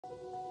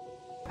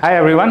Hi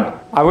everyone,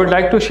 I would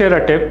like to share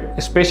a tip,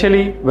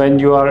 especially when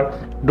you are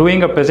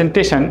doing a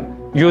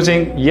presentation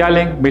using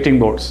Yealink meeting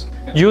boards.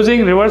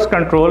 Using reverse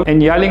control in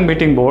Yealink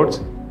meeting boards,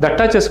 the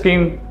touch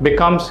screen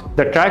becomes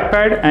the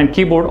trackpad and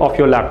keyboard of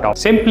your laptop.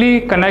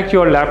 Simply connect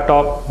your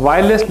laptop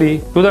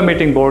wirelessly to the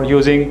meeting board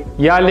using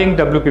Yealink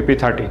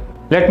WPP30.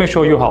 Let me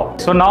show you how.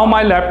 So now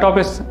my laptop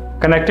is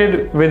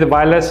connected with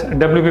wireless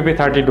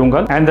WPP30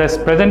 dongle, and this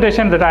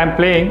presentation that I am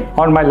playing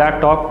on my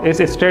laptop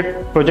is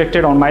straight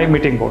projected on my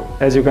meeting board,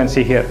 as you can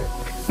see here.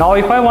 Now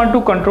if I want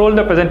to control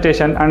the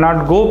presentation and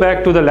not go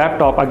back to the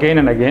laptop again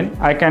and again,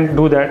 I can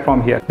do that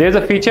from here. There is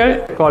a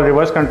feature called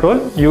reverse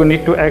control. You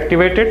need to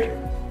activate it.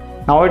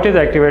 Now it is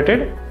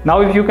activated.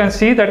 Now if you can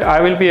see that I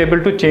will be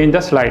able to change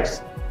the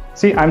slides.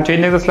 See, I'm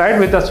changing the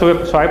slide with the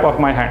swipe of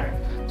my hand.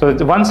 So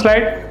it's one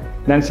slide,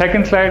 then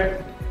second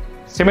slide.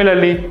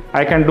 Similarly,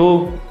 I can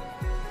do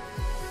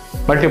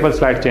multiple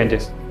slide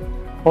changes.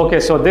 Okay,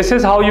 so this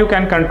is how you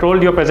can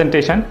control your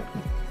presentation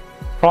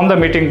from the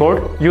meeting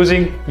board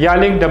using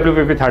Yealink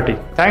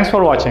WPP30. Thanks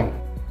for watching.